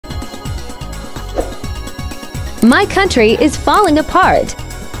My country is falling apart.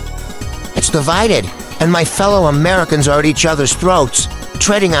 It's divided, and my fellow Americans are at each other's throats,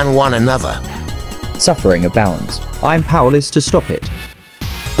 treading on one another. Suffering abounds. I'm powerless to stop it.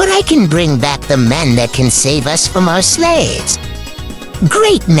 But I can bring back the men that can save us from our slaves.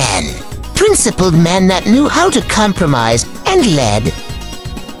 Great men, principled men that knew how to compromise and led.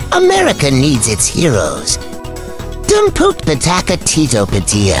 America needs its heroes. Dumput Pataka Tito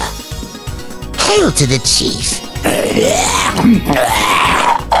Patia. Hail to the chief.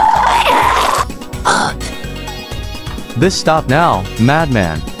 This stop now,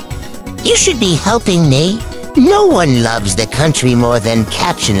 madman. You should be helping me. No one loves the country more than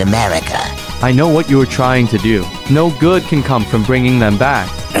Captain America. I know what you are trying to do. No good can come from bringing them back.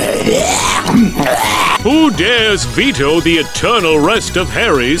 Who dares veto the eternal rest of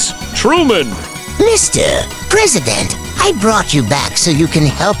Harry's? Truman! Mr. President, I brought you back so you can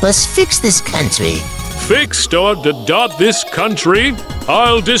help us fix this country. Fixed or dot this country,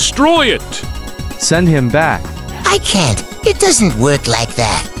 I'll destroy it! Send him back. I can't. It doesn't work like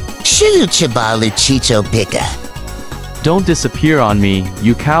that. Shiluchabalu Chicho Pika. Don't disappear on me,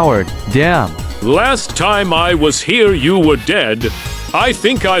 you coward. Damn. Last time I was here, you were dead. I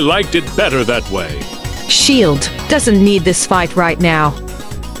think I liked it better that way. S.H.I.E.L.D. doesn't need this fight right now.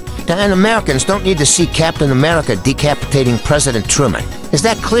 And Americans don't need to see Captain America decapitating President Truman. Is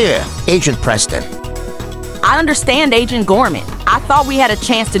that clear, Agent Preston? I understand, Agent Gorman. I thought we had a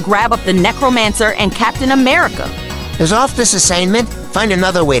chance to grab up the Necromancer and Captain America. Is off this assignment? Find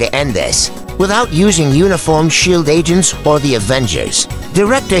another way to end this. Without using uniformed S.H.I.E.L.D. agents or the Avengers.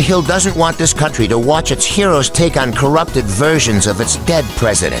 Director Hill doesn't want this country to watch its heroes take on corrupted versions of its dead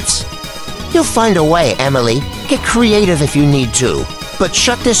presidents. You'll find a way, Emily. Get creative if you need to. But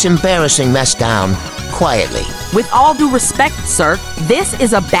shut this embarrassing mess down quietly. With all due respect, sir, this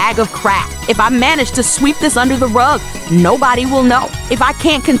is a bag of crap. If I manage to sweep this under the rug, nobody will know. If I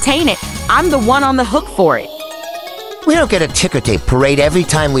can't contain it, I'm the one on the hook for it. We don't get a ticker tape parade every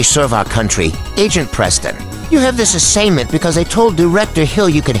time we serve our country. Agent Preston, you have this assignment because I told Director Hill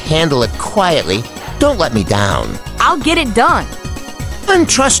you could handle it quietly. Don't let me down. I'll get it done. I'm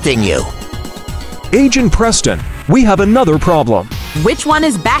trusting you. Agent Preston, we have another problem. Which one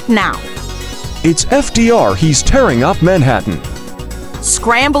is back now? It's FDR. He's tearing up Manhattan.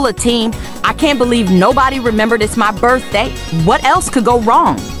 Scramble a team. I can't believe nobody remembered it's my birthday. What else could go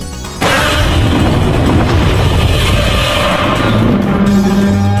wrong?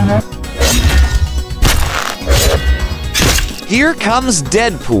 Here comes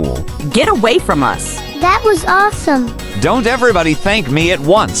Deadpool. Get away from us. That was awesome. Don't everybody thank me at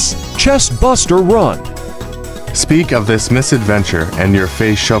once. Chest Buster, run. Speak of this misadventure, and your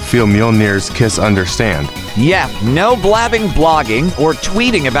face shall feel Mjolnir's kiss understand. Yep, no blabbing, blogging, or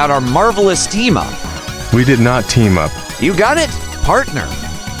tweeting about our marvelous team-up. We did not team up. You got it? Partner.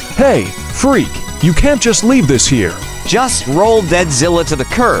 Hey, freak, you can't just leave this here. Just roll Deadzilla to the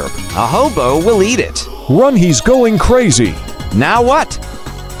curb. A hobo will eat it. Run, he's going crazy. Now what?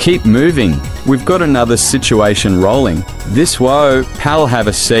 Keep moving. We've got another situation rolling. This woe, pal, have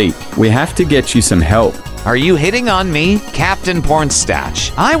a seat. We have to get you some help. Are you hitting on me, Captain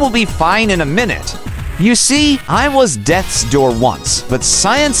Pornstatch? I will be fine in a minute. You see, I was death's door once, but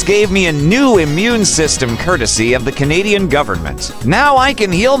science gave me a new immune system courtesy of the Canadian government. Now I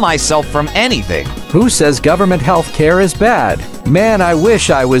can heal myself from anything. Who says government health care is bad? Man, I wish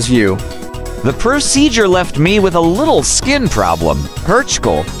I was you. The procedure left me with a little skin problem.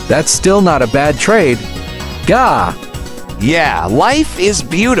 Herchkel. That's still not a bad trade. Gah! Yeah, life is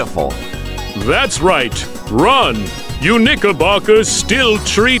beautiful. That's right. Run! You Knickerbockers still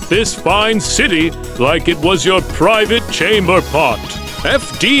treat this fine city like it was your private chamber pot.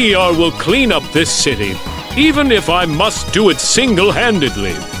 FDR will clean up this city, even if I must do it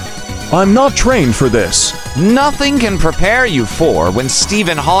single-handedly. I'm not trained for this. Nothing can prepare you for when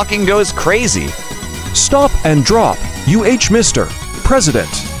Stephen Hawking goes crazy. Stop and drop. Mr. President.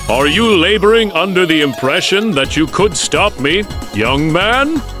 Are you laboring under the impression that you could stop me, young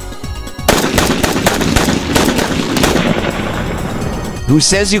man? Who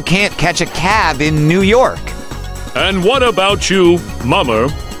says you can't catch a cab in New York? And what about you, Mummer?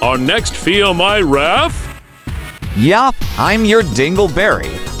 Our next feel my wrath? Yup, I'm your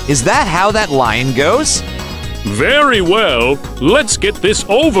Dingleberry. Is that how that line goes? Very well. Let's get this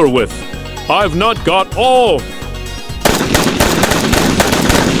over with. I've not got all.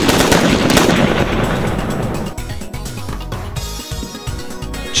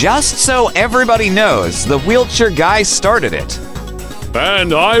 Just so everybody knows, the wheelchair guy started it.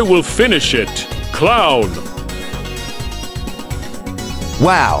 And I will finish it. Clown.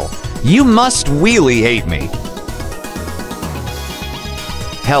 Wow, you must really hate me.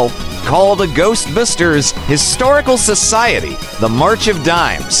 help, call the Ghostbusters Historical Society, the March of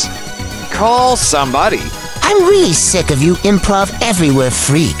Dimes. Call somebody. I'm really sick of you improv everywhere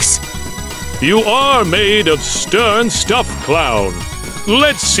freaks. You are made of stern stuff, clown.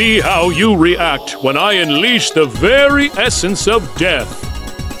 Let's see how you react when I unleash the very essence of death.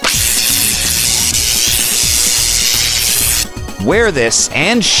 Wear this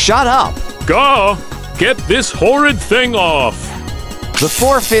and shut up. Gah! Get this horrid thing off. The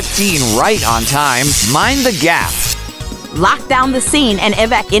 4:15 right on time. Mind the gap. Lock down the scene and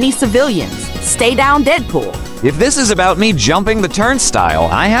evac any civilians. Stay down, Deadpool. If this is about me jumping the turnstile,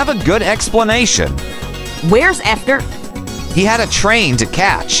 I have a good explanation. Where's Efter? He had a train to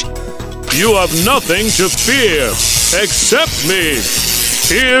catch. You have nothing to fear, except me.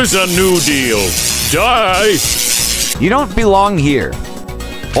 Here's a new deal. Die! You don't belong here.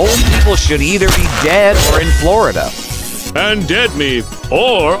 Old people should either be dead or in Florida. And dead me,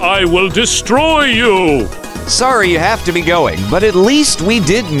 or I will destroy you! Sorry you have to be going, but at least we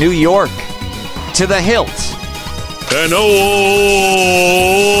did New York. To the hilt. And oh!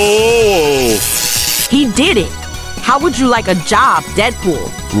 He did it! How would you like a job, Deadpool?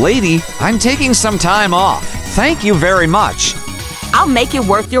 Lady, I'm taking some time off. Thank you very much. I'll make it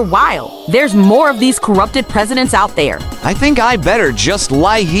worth your while. There's more of these corrupted presidents out there. I think I better just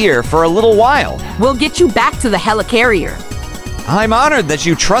lie here for a little while. We'll get you back to the helicarrier. I'm honored that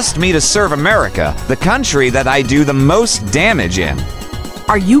you trust me to serve America, the country that I do the most damage in.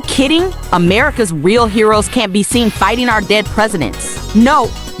 Are you kidding? America's real heroes can't be seen fighting our dead presidents. No,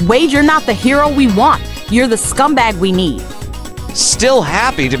 Wade, you're not the hero we want. You're the scumbag we need. Still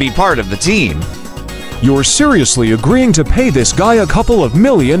happy to be part of the team. You're seriously agreeing to pay this guy a couple of $1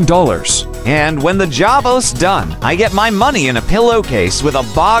 million. And when the job's done, I get my money in a pillowcase with a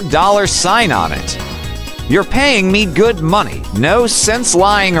Bog dollar sign on it. You're paying me good money. No sense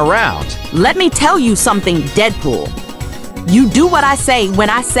lying around. Let me tell you something, Deadpool. You do what I say when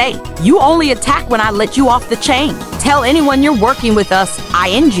I say. You only attack when I let you off the chain. Tell anyone you're working with us,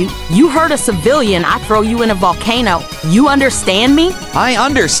 I end you. You hurt a civilian, I throw you in a volcano. You understand me? I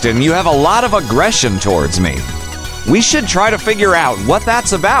understand you have a lot of aggression towards me. We should try to figure out what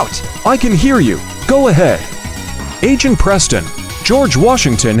that's about. I can hear you. Go ahead. Agent Preston, George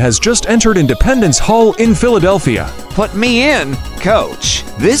Washington has just entered Independence Hall in Philadelphia. Put me in, Coach.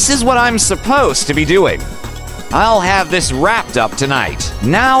 This is what I'm supposed to be doing. I'll have this wrapped up tonight.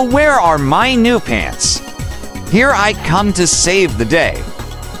 Now, where are my new pants? Here I come to save the day.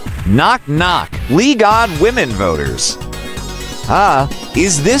 Knock, knock. League Odd Women voters.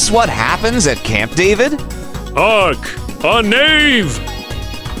 Is this what happens at Camp David? Hark! A knave!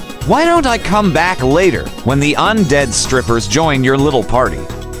 Why don't I come back later, when the undead strippers join your little party?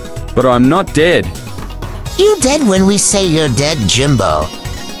 But I'm not dead. You dead when we say you're dead, Jimbo.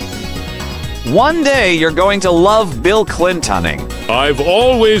 One day you're going to love Bill Clintoning. I've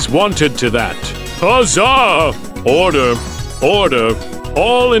always wanted to that. Huzzah! Order, order,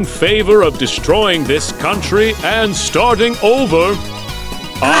 all in favor of destroying this country and starting over.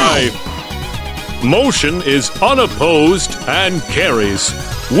 Aye. Motion is unopposed and carries.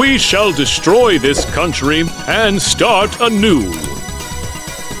 We shall destroy this country and start anew.